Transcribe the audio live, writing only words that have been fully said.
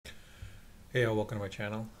Hey, welcome to my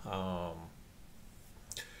channel. I'll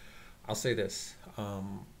say this.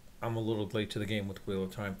 I'm a little late to the game with Wheel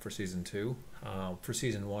of Time for season two. For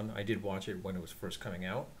season one, I did watch it when it was first coming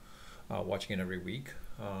out, watching it every week.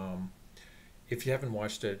 If you haven't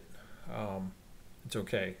watched it, it's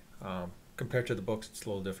okay. Compared to the books, it's a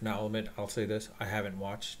little different. Now, I'll say this. I've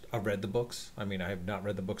read the books. I mean, I have not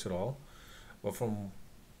read the books at all. But from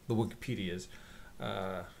the Wikipedias,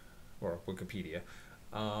 uh, or Wikipedia,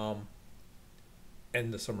 um,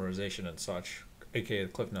 and the summarization and such, aka the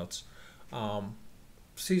Cliff Notes. Um,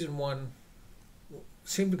 Season one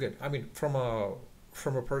seemed good. I mean, from a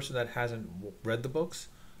person that hasn't read the books,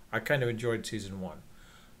 I kind of enjoyed season one.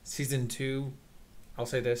 Season two, I'll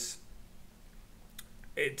say this: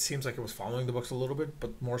 it seems like it was following the books a little bit,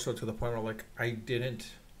 but more so to the point where like I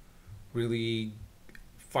didn't really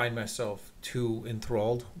find myself too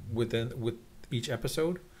enthralled with each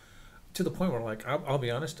episode to the point where like I'll be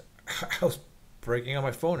honest, I was breaking on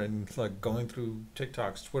my phone and like going through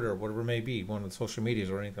TikToks, Twitter, whatever it may be, one of the social medias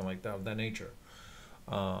or anything like that of that nature.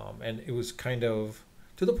 And it was kind of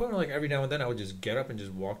to the point where like every now and then I would just get up and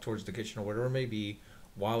just walk towards the kitchen or whatever it may be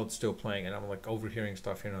while it's still playing, and I'm like overhearing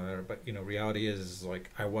stuff here and there. But reality is like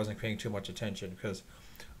I wasn't paying too much attention because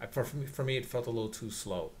for me it felt a little too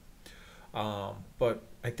slow. But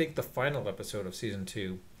I think the final episode of season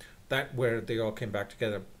two, that where they all came back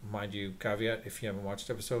together, mind you, caveat if you haven't watched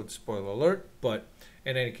the episode, spoiler alert. But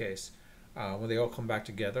in any case, when they all come back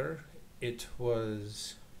together, it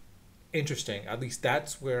was interesting. At least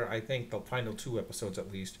that's where I think the final two episodes,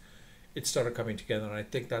 at least, it started coming together, and I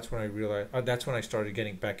think that's when I realized that's when I started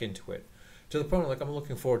getting back into it. To the point where, like I'm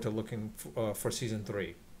looking forward to looking for season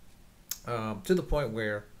three. To the point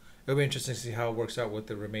where it'll be interesting to see how it works out with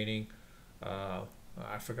the remaining. Uh,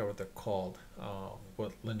 I forgot what they're called.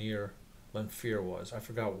 What Lanier was. I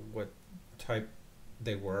forgot what type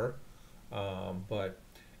they were. But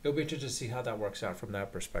it'll be interesting to see how that works out from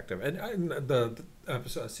that perspective. And the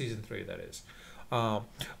episode season three, that is. Um,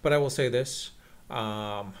 but I will say this.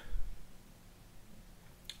 Um,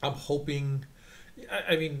 I'm hoping.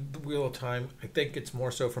 I mean, the Wheel of Time. I think it's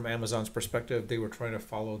more so from Amazon's perspective. They were trying to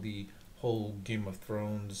follow the whole Game of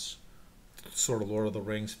Thrones sort of Lord of the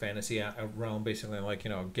Rings fantasy realm, basically, like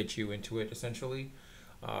get you into it essentially.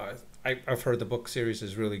 Uh, I've heard the book series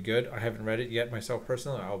is really good. I haven't read it yet myself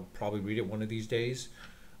personally. I'll probably read it one of these days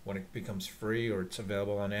when it becomes free or it's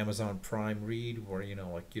available on Amazon Prime Read, where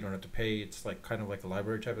like you don't have to pay. It's like kind of like a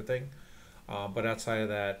library type of thing. But outside of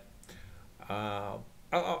that, uh,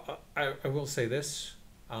 I will say this: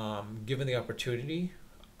 given the opportunity,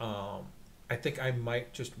 um, I think I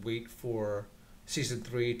might just wait for season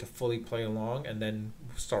three to fully play along and then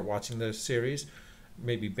start watching the series.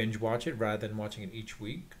 Maybe binge watch it rather than watching it each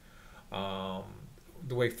week. Um,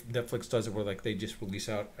 the way Netflix does it, where like they just release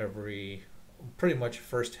out every pretty much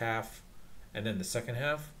first half and then the second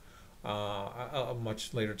half, a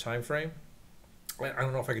much later time frame. I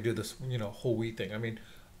don't know if I could do this, whole week thing. I mean,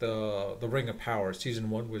 the Ring of Power season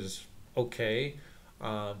one was okay.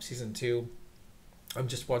 Season two, I'm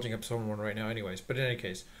just watching episode one right now, anyways. But in any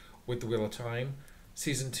case, with the Wheel of Time,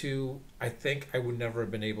 season two, I think I would never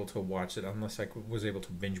have been able to watch it unless I was able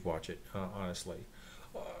to binge watch it. Honestly,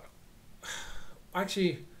 uh,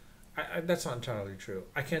 actually, that's not entirely true.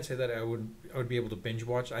 I can't say that I would be able to binge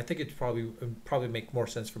watch. I think it would probably make more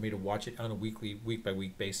sense for me to watch it on a week by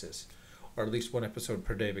week basis, or at least one episode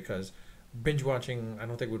per day, because binge watching I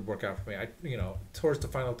don't think would work out for me. I towards the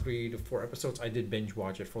final 3 to 4 episodes I did binge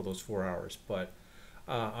watch it for those 4 hours, but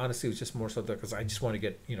honestly it was just more so because I just want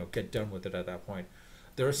to get done with it at that point.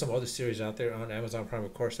 There are some other series out there on Amazon Prime,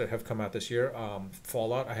 of course, that have come out this year.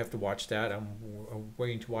 Fallout, I have to watch that. I'm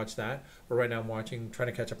waiting to watch that. But right now, trying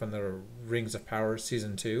to catch up on the Rings of Power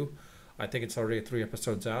season two. I think it's already 3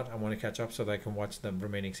 episodes out. I want to catch up so that I can watch the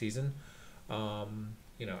remaining season.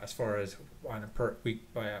 As far as on a per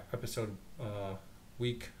week by episode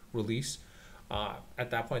week release, at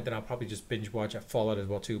that point, then I'll probably just binge watch at Fallout as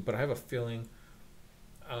well too. But I have a feeling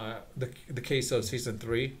the case of season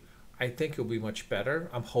three, I think it'll be much better.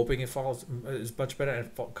 I'm hoping it follows is much better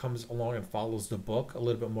and comes along and follows the book a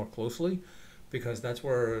little bit more closely, because that's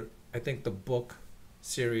where I think the book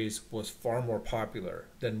series was far more popular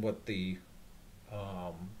than what the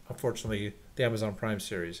unfortunately the Amazon Prime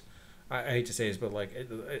series. I hate to say this, but like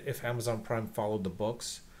if Amazon Prime followed the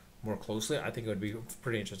books more closely, I think it would be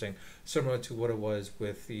pretty interesting, similar to what it was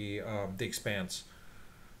with the Expanse.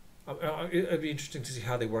 It'd be interesting to see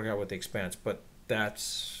how they work out with the Expanse, but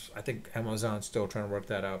that's I think Amazon's still trying to work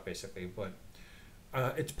that out basically. But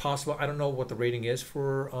it's possible. I don't know what the rating is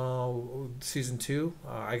for season two.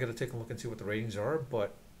 I got to take a look and see what the ratings are.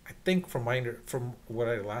 But I think from what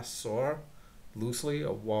I last saw, loosely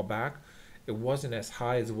a while back, it wasn't as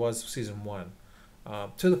high as it was season one.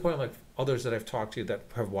 To the point, like others that I've talked to that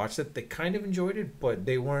have watched it, they kind of enjoyed it, but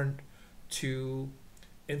they weren't too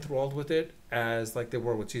enthralled with it as like they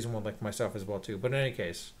were with season one, like myself as well too. But in any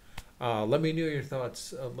case, let me know your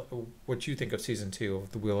thoughts, what you think of season two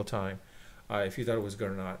of The Wheel of Time, if you thought it was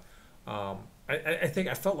good or not. I think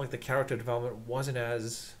I felt like the character development wasn't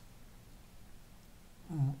as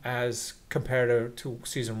comparative to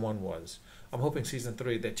season one was. I'm hoping season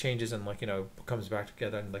three that changes and like comes back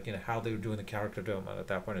together and like how they were doing the character development at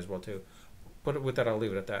that point as well too. But with that, I'll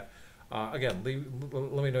leave it at that. Again,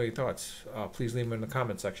 let me know your thoughts. Please leave them in the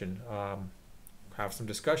comment section. Have some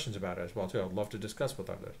discussions about it as well too. I'd love to discuss with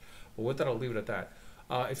others. But with that, I'll leave it at that.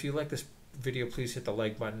 If you like this video, please hit the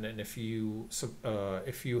like button, and if you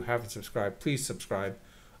haven't subscribed, please subscribe.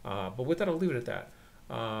 But with that, I'll leave it at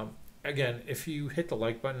that. Again, if you hit the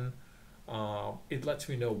like button, it lets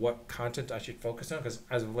me know what content I should focus on. Because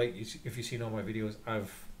as of late, if you've seen all my videos,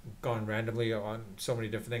 I've gone randomly on so many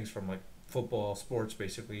different things, from like football, sports,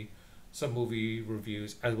 basically, some movie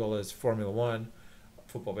reviews, as well as Formula One,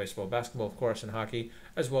 football, baseball, basketball, of course, and hockey,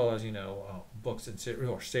 as well as books and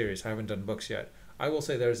series. I haven't done books yet. I will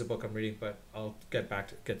say there's a book I'm reading, but I'll get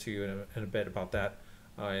to you in a bit about that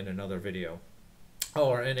in another video. Oh,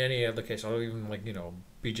 or in any other case, I'll even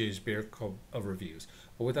BJ's Beer Club of reviews.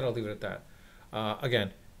 But with that, I'll leave it at that.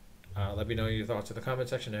 Again, let me know your thoughts in the comment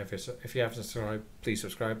section. And if you haven't subscribed, please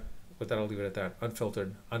subscribe. With that, I'll leave it at that.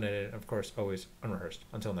 Unfiltered, unedited, of course, always unrehearsed.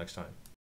 Until next time.